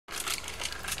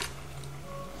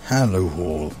Hello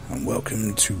all, and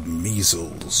welcome to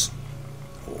Measles,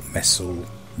 or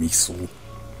Mesel.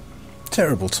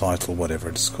 Terrible title, whatever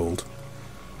it's called.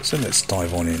 So let's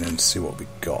dive on in and see what we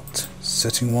got.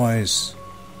 Setting wise,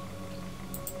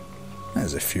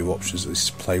 there's a few options at least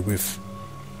to play with.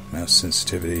 Mouse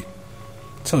sensitivity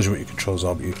tells you what your controls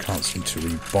are, but you can't seem to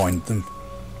rebind them.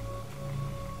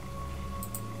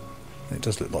 It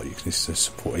does look like you can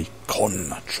support a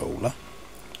controller.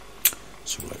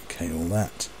 So we'll okay all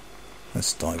that.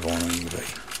 Let's dive on anyway.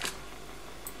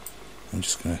 I'm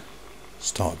just going to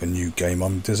start a new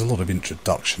game. There's a lot of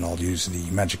introduction. I'll use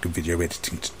the magic of video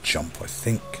editing to jump, I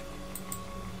think.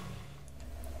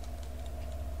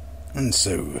 And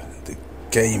so the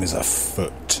game is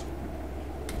afoot.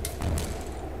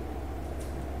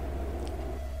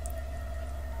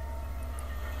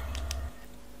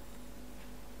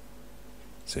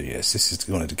 So yes, this is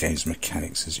one of the game's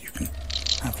mechanics, as you can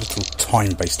have little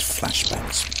time-based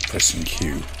flashbacks pressing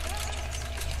Q.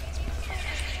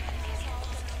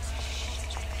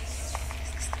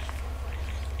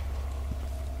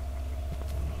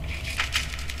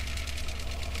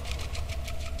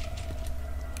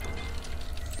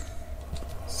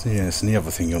 So yes, and the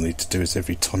other thing you'll need to do is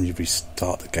every time you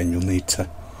restart the game you'll need to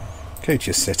go to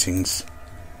your settings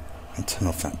and turn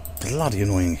off that bloody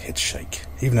annoying head shake,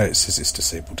 even though it says it's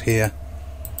disabled here.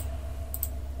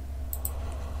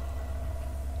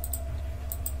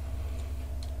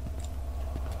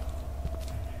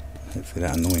 Hopefully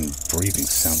that annoying breathing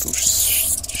sound will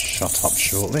shut up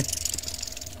shortly.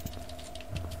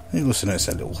 You'll also notice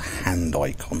that little hand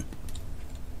icon,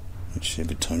 which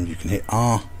every time you can hit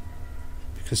R,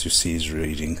 because you see he's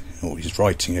reading, or he's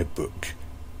writing a book.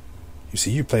 You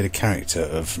see, you play the character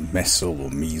of Mesel, or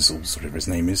Measles, whatever his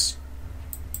name is.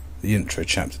 The intro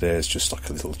chapter there is just like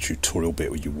a little tutorial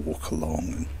bit where you walk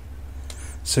along. And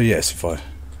so yes,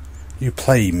 you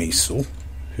play Mesel,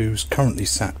 who's currently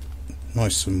sat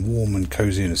nice and warm and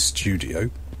cosy in a studio,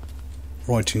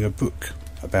 writing a book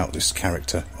about this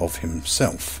character of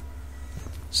himself.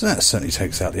 So that certainly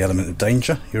takes out the element of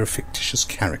danger. You're a fictitious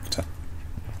character,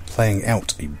 playing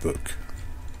out a book.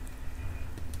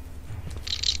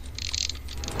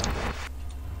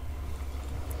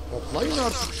 Toplayın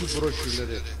artık şu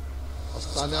broşürleri.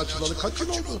 Hastane açılalı kaç yıl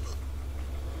oldu?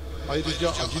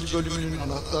 Ayrıca acil bölümünün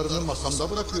anahtarını masamda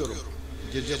bırakıyorum.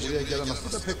 Gece buraya gelen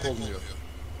hasta da pek olmuyor.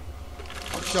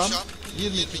 Akşam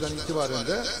 22'den itibaren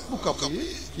de bu kapıyı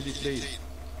kilitleyin.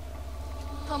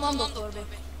 Tamam doktor bey.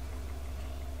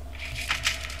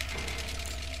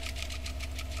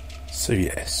 So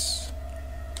yes,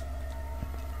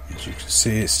 as you can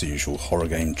see, it's the usual horror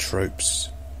game tropes.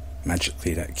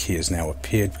 Magically that key has now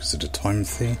appeared because of the time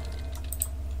thing.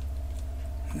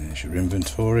 And there's your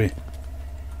inventory.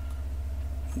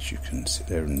 As you can sit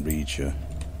there and read your...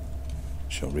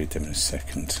 I'll read them in a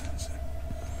second.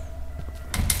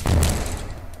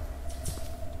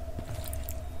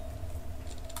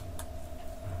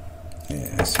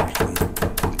 Yeah, so you can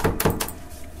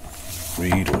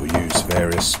read or use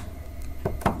various...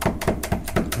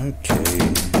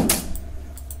 Okay.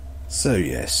 So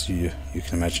yes, you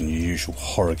can imagine your usual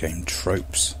horror game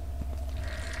tropes.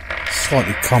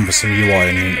 Slightly cumbersome UI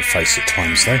in the interface at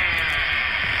times though.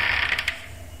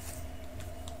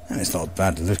 And it's not a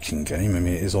bad looking game. I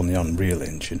mean, it is on the Unreal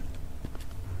Engine.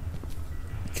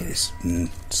 Get this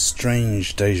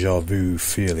strange deja vu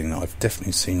feeling that I've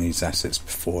definitely seen these assets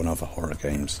before in other horror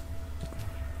games.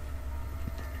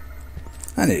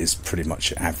 And it is pretty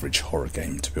much an average horror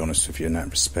game, to be honest with you, in that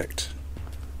respect.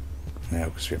 Now,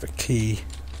 because we have a key.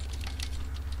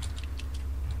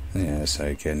 Yeah, so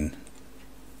again,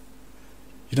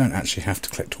 you don't actually have to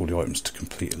collect all the items to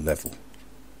complete a level.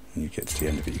 When you get to the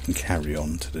end of it, you can carry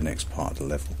on to the next part of the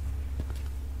level.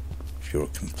 If you're a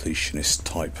completionist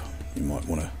type, you might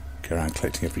want to go around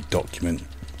collecting every document,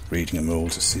 reading them all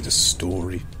to see the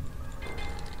story.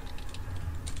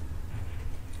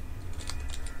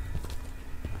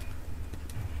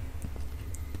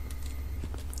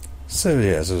 So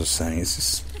yeah, as I was saying,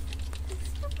 it's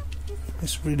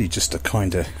really just a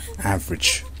kind of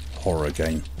average horror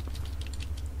game.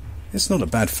 It's not a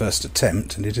bad first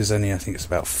attempt, and it is only, I think it's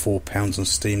about £4 on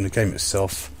Steam. The game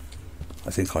itself,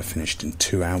 I think I finished in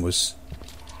 2 hours.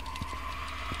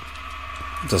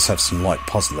 It does have some light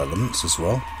puzzle elements as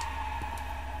well.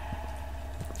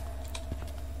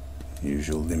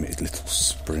 Usual limited little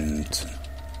sprint.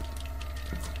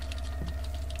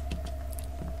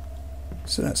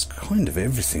 So that's kind of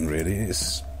everything really.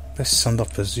 It's best summed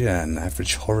up as, yeah, an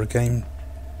average horror game.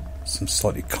 Some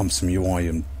slightly cumbersome UI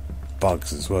and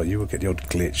bugs as well. You will get the odd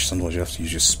glitch. Sometimes you have to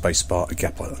use your spacebar to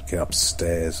get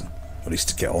upstairs, or at least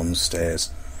to get on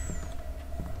stairs.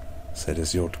 So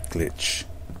there's the odd glitch.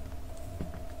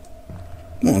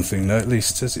 One thing though, at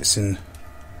least, as it's in...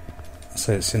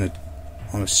 So it's in a...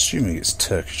 I'm assuming it's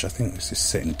Turkish. I think this is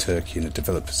set in Turkey and the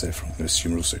developers therefore I'm going to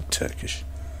assume are also Turkish.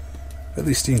 But at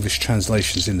least the English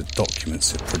translations in the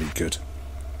documents are pretty good.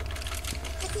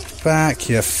 Back,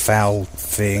 you foul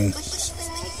thing.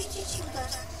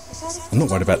 I'm not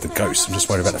worried about the ghosts, I'm just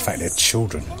worried about the fact they're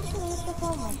children.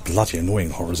 Bloody annoying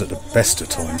horrors at the best of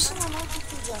times.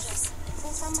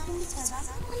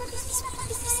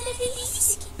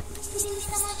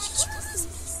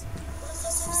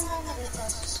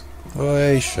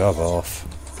 Oi, shove off.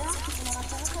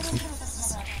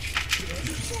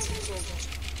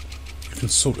 You can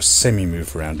sort of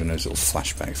semi-move around when those little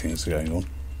flashback things are going on.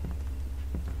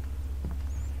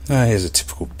 Ah, here's a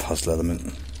typical puzzle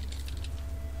element.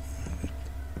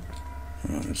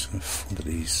 Right, I'm just going to follow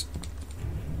these.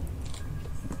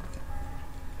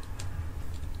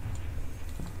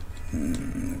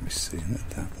 Let me see, not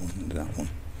that one, that one.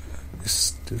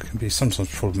 This can be sometimes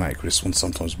problematic with this one,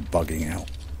 sometimes bugging out.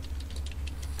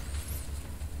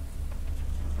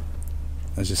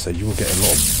 As I say, you will get a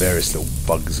lot of various little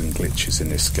bugs and glitches in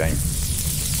this game.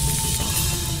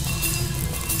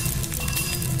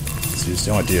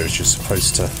 So the idea is you're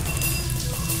supposed to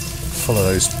follow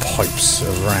those pipes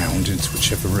around into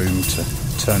whichever room to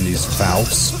turn these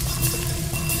valves.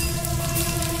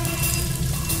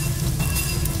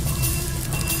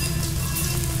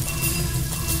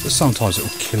 But sometimes it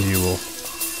will kill you or...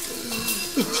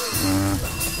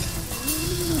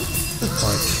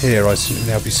 like here, I seem to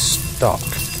now be stuck.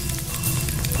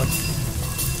 What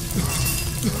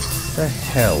the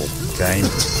hell, game?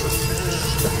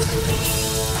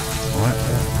 Right,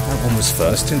 that one was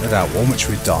first, into that one, which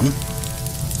we've done.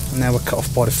 And now we're cut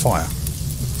off by the fire.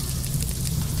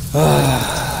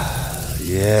 Ah,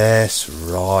 yes,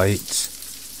 right.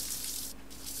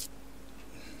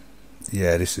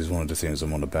 Yeah, this is one of the things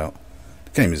I'm on about.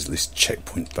 The game is at least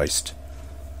checkpoint based.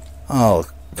 I'll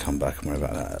come back and worry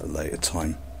about that at a later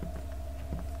time.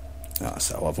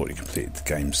 So I've already completed the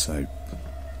game, so...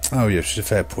 Oh yeah, it's a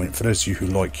fair point. For those of you who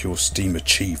like your Steam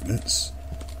achievements,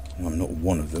 I'm not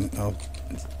one of them. I'll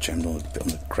jammed on a bit on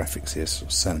the graphics here,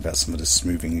 sort of saying about some of the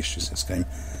smoothing issues in this game.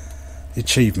 The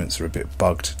achievements are a bit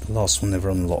bugged. The last one never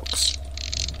unlocks.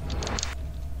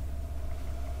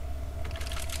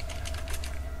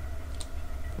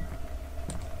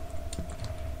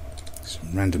 It's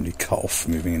randomly cut off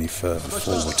from moving any further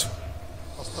forward.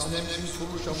 Hastanemizin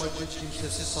kuruluş amacı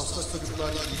kimsesiz hasta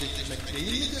çocukları iyileştirmek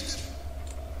değil midir?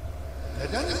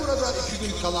 Neden burada 2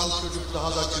 gün kalan çocuk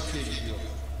daha da kötüye gidiyor?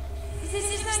 Biz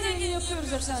elimizden geleni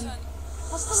yapıyoruz efendim.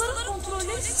 Hastaların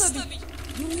kontrolleri stabil.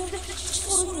 Günlerde hiç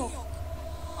sorun yok.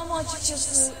 Ama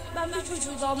açıkçası ben bir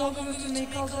çocuğu daha morga götürmeyi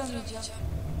kaldıramayacağım.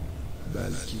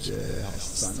 Belki de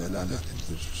hastane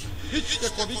lanetlidir. Hiç de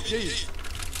komik değil.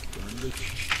 Döndük.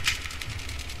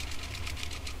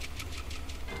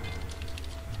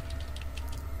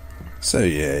 So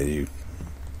yeah,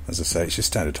 as I say, it's your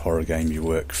standard horror game. You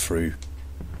work through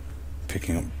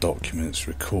picking up documents,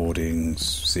 recordings,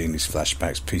 seeing these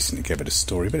flashbacks, piecing together the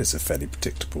story, but it's a fairly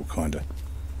predictable kind of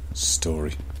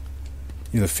story.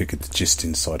 You'll have figured the gist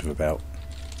inside of about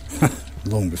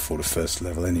long before the first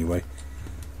level anyway.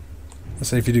 I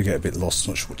say if you do get a bit lost,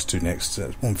 not sure what to do next,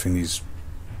 one thing these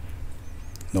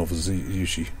novels are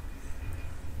usually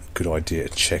a good idea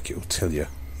to check. It will tell you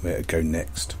where to go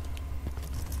next.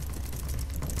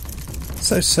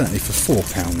 So certainly for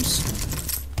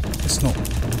 £4, it's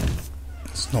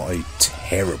not a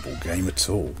terrible game at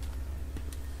all.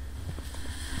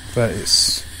 But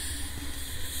it's,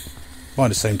 by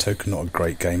the same token, not a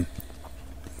great game.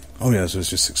 Oh yeah, as I was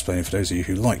just explaining, for those of you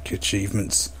who like your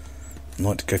achievements and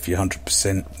like to go for your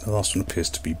 100%, the last one appears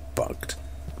to be bugged.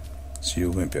 So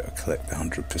you won't be able to collect the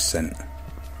 100%.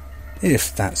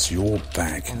 If that's your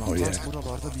bag. Oh yeah.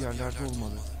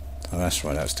 Oh that's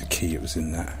right, that was the key, it was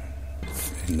in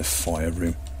the fire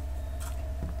room.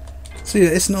 So yeah,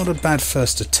 it's not a bad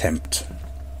first attempt,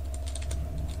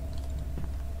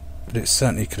 but it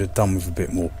certainly could have done with a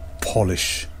bit more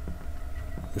polish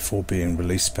before being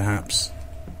released perhaps.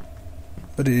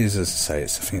 But it is, as I say, I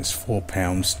think it's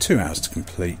 £4, 2 hours to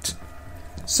complete.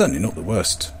 Certainly not the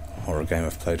worst horror game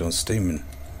I've played on Steam, and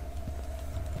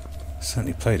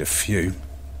certainly played a few.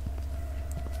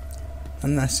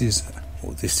 And this is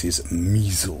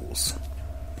Mesel,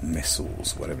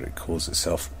 whatever it calls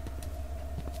itself.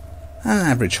 An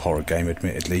average horror game,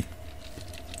 admittedly.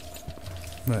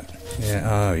 But, yeah,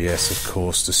 oh yes, of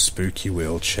course, the spooky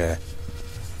wheelchair.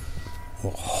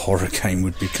 What horror game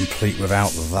would be complete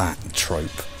without that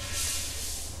trope?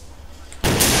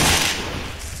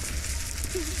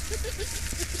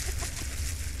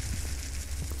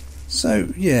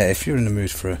 So yeah, if you're in the mood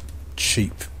for a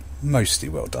cheap, mostly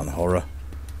well done horror,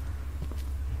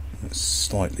 that's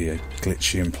slightly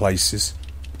glitchy in places,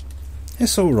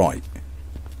 it's alright.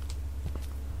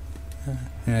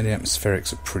 Yeah, the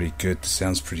atmospherics are pretty good, the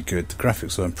sound's pretty good, the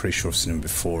graphics, I'm pretty sure I've seen them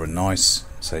before, are nice.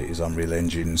 So it is Unreal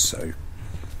Engine, so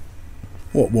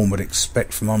what one would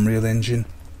expect from Unreal Engine.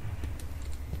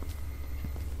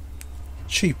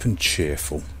 Cheap and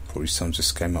cheerful, probably sums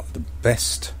this game up the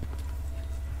best.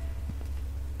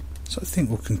 So I think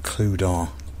we'll conclude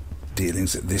our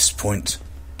dealings at this point,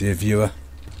 dear viewer.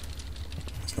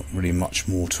 There's not really much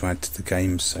more to add to the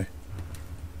game, so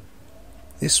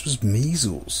this was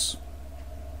Mesel.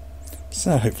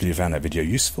 So hopefully you found that video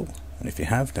useful, and if you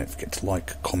have, don't forget to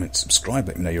like, comment, subscribe,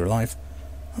 let me know you're alive,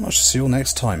 and I shall see you all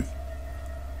next time.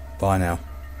 Bye now.